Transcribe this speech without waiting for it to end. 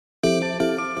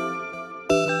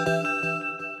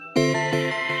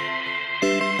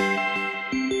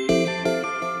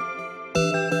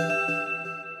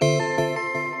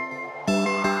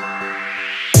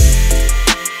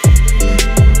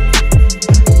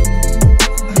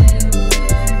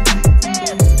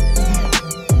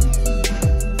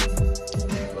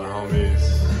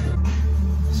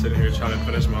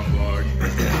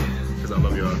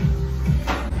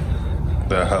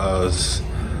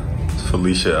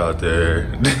Felicia out there.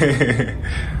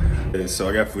 So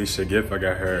I got Felicia a gift. I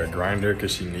got her a grinder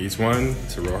because she needs one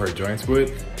to roll her joints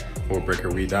with or break her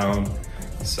weed down.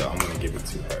 So I'm gonna give it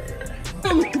to her.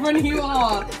 I'm running you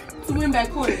all to win back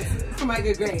points for my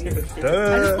good grades.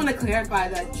 I just want to clarify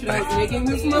that should I was making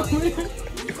this moment.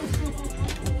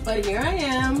 But here I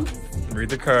am. Read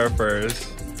the card first.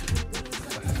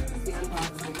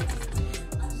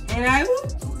 And I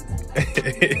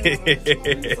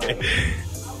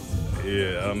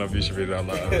yeah, I don't know if you should read it out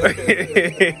loud.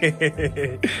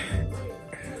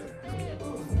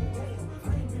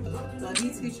 Love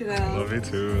you too, Chanel. Love you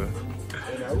too.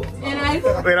 And I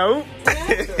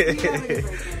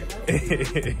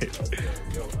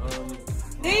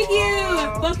Thank you.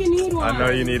 I fucking need one. I know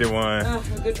you needed one. A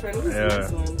good friend. Yeah.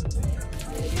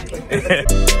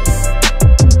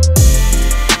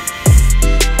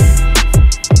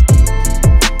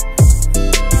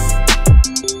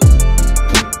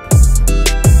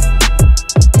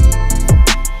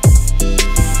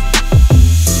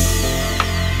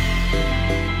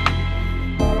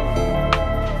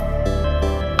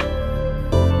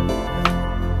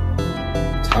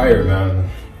 Tired, man.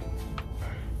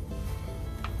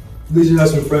 Felicia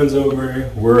has some friends over.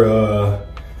 We're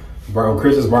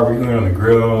Chris is barbecuing on the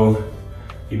grill.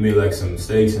 He made like some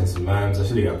steaks and some lambs. I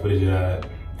should have got footage of that.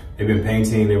 They've been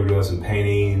painting. They were doing some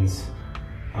paintings.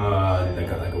 They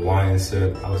got like a wine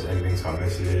sip. I was editing, so I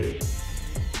missed it.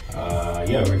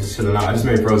 Yeah, we're just chilling out. I just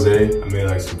made rosé. I made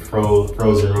like some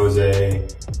frozen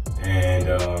rosé, and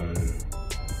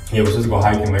yeah, we're just gonna go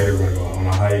hiking later. We're gonna go on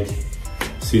a hike.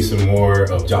 See some more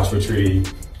of Joshua Tree.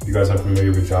 You guys are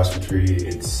familiar with Joshua Tree.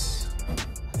 It's,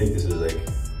 I think this is like,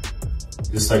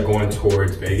 just like going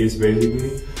towards Vegas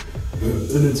basically.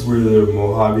 And it's where the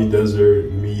Mojave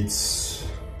Desert meets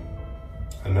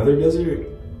another desert.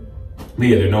 But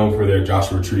yeah, they're known for their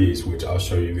Joshua trees, which I'll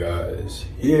show you guys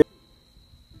here.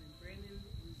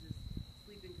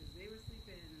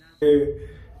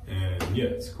 And yeah,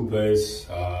 it's a cool place.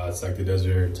 It's like the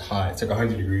desert, it's hot. It's like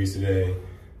 100 degrees today.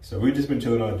 So we've just been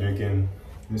chilling out drinking.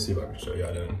 Let me see if I can show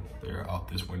y'all them. They're out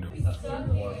this window. That's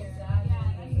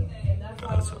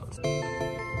awesome.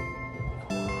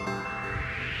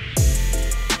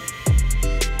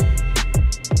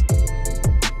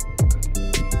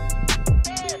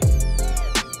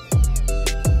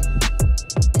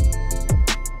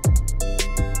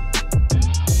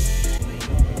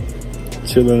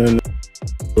 Chilling in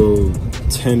the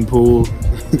 10 pool.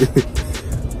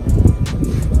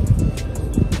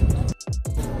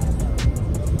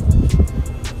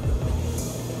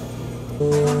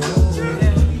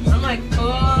 I'm like,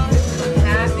 oh,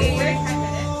 happy.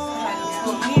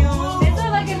 Is there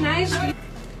like a nice?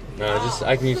 No, just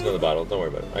I can use another bottle. Don't worry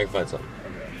about it. I can find some.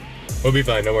 We'll be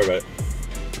fine. Don't worry about it.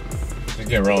 Just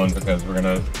get rolling because we're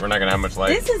not gonna have much light.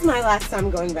 This is my last time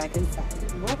going back inside.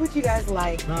 What would you guys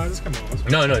like? No, just come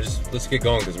on. No, just let's get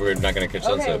going because we're not gonna catch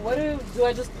sunset. Okay, do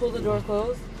I just pull the door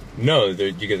closed? No,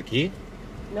 you get the key?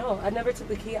 No, I never took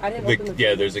the key. I didn't open the key.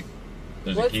 Yeah, there's a key.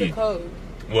 What's the code?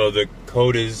 Well, the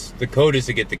code is to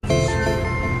get the key.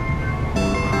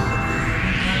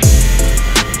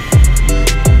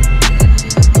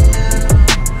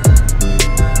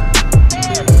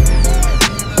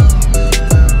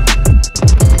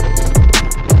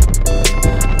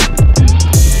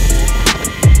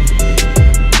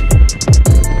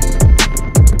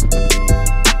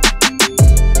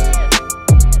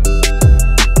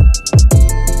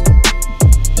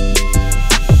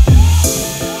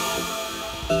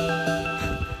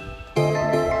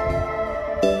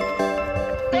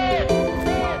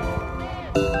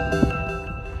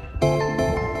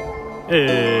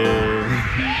 Hey.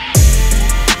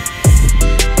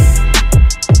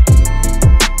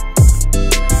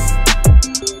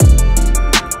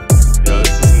 Yo,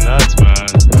 this is nuts, man.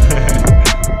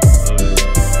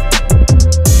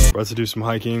 About to do some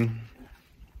hiking.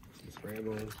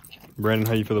 Brandon,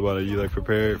 how you feel about it? You like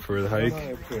prepared for the hike?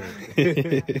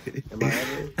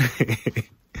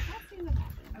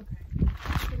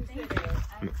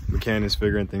 McCann is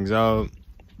figuring things out.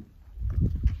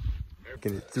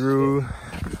 Getting it through.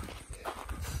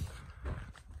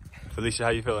 Felicia, how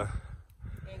you feeling?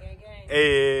 Gang, gang, gang.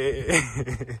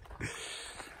 Hey.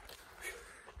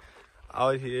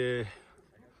 Out here.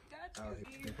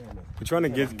 We're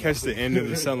trying to catch the end of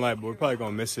the sunlight, but we're probably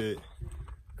gonna miss it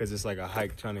because it's like a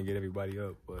hike trying to get everybody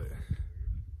up. But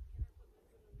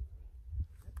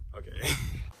okay.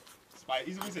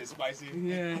 Spicy. Easy to say spicy.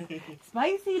 Yeah.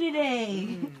 Spicy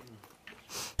today.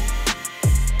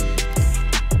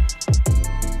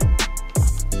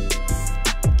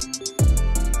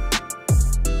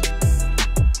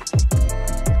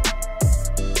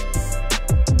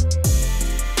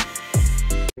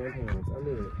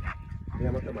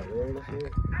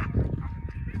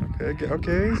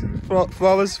 Okay.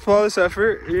 Flawless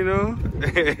effort, you know.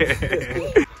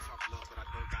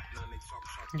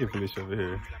 Get Felicia over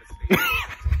here.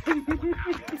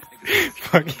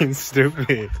 Fucking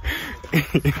stupid.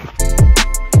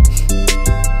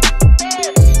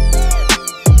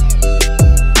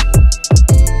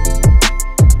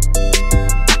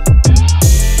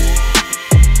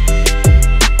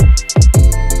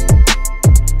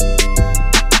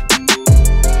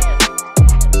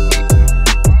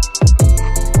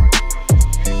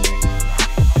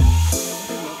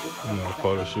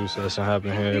 Photo shoot session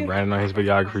happening here. Brandon on his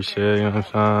videography shit, you know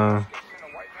what I'm saying?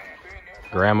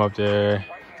 Graham up there.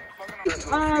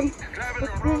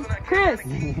 Chris,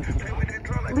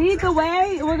 lead the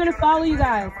way. We're gonna follow you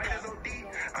guys.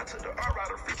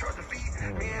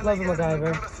 Love him,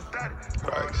 MacGyver.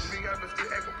 Thanks.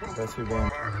 That's your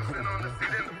game.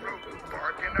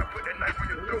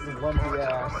 This is lumpy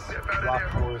ass rock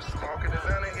forest.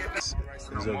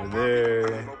 He's over there.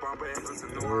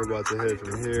 And we're about to head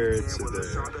from here to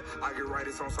there.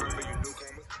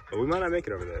 But we might not make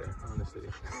it over there, honestly.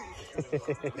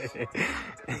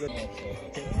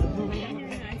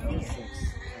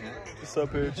 Just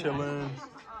up here chilling.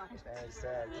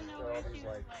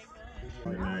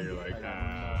 Now you're like,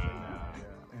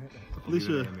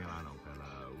 Felicia,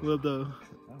 what up though?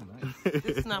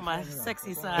 This is not my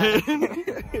sexy side.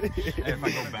 If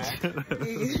I go back.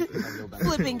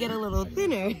 Flip and get a little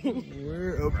thinner.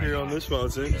 We're up here on this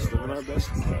mountain, just living our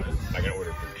best lives. I gotta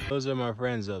order food. Those are my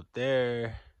friends up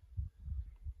there.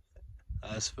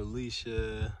 That's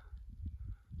Felicia.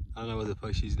 I don't know what the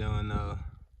fuck she's doing though.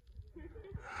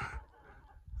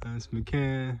 That's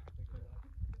McCann.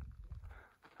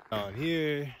 On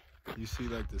here, you see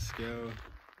like the scale.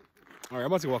 All right, I'm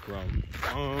about to walk around.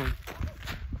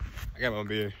 I got my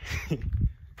beer.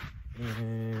 All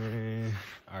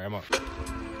right, I'm up.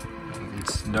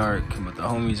 It's dark, but the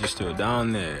homies are still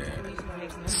down there.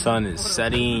 The sun is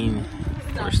setting.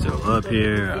 We're still up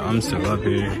here. I'm still up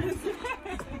here.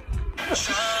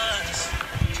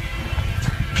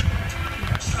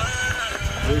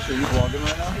 Are you vlogging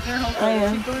right now? I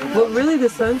am. Well, really the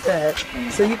sunset.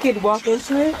 So you could walk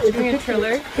into it. If you're a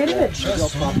trailer, get in.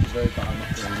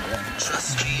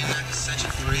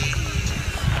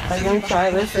 I'm gonna try.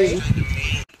 Let's see.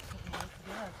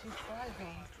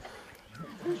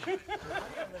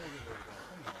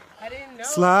 I didn't know.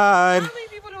 Slide. How many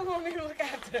people don't want me to look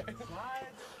after? Shut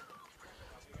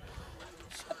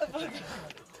the fuck up.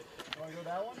 Want to go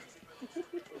that one?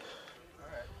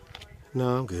 No,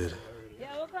 I'm good.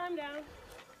 Yeah, we'll climb down.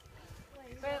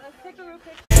 Wait, let's take a real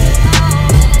quick.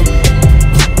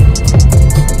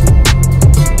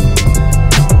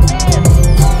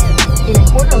 In a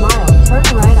quarter mile, turn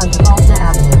right onto Balsa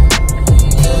Avenue.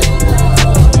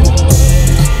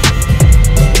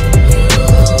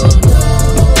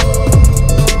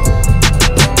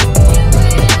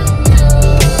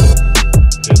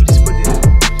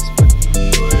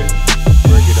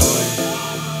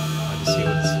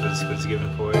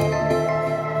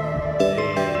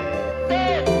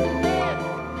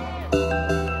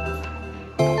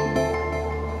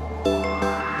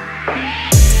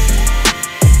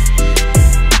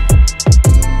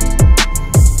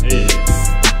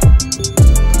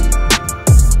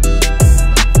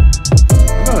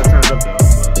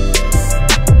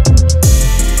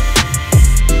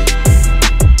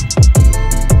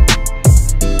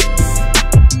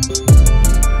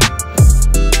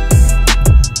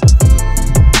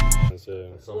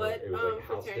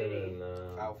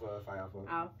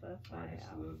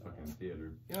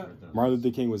 Martin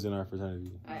Luther King was in our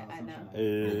fraternity. I know.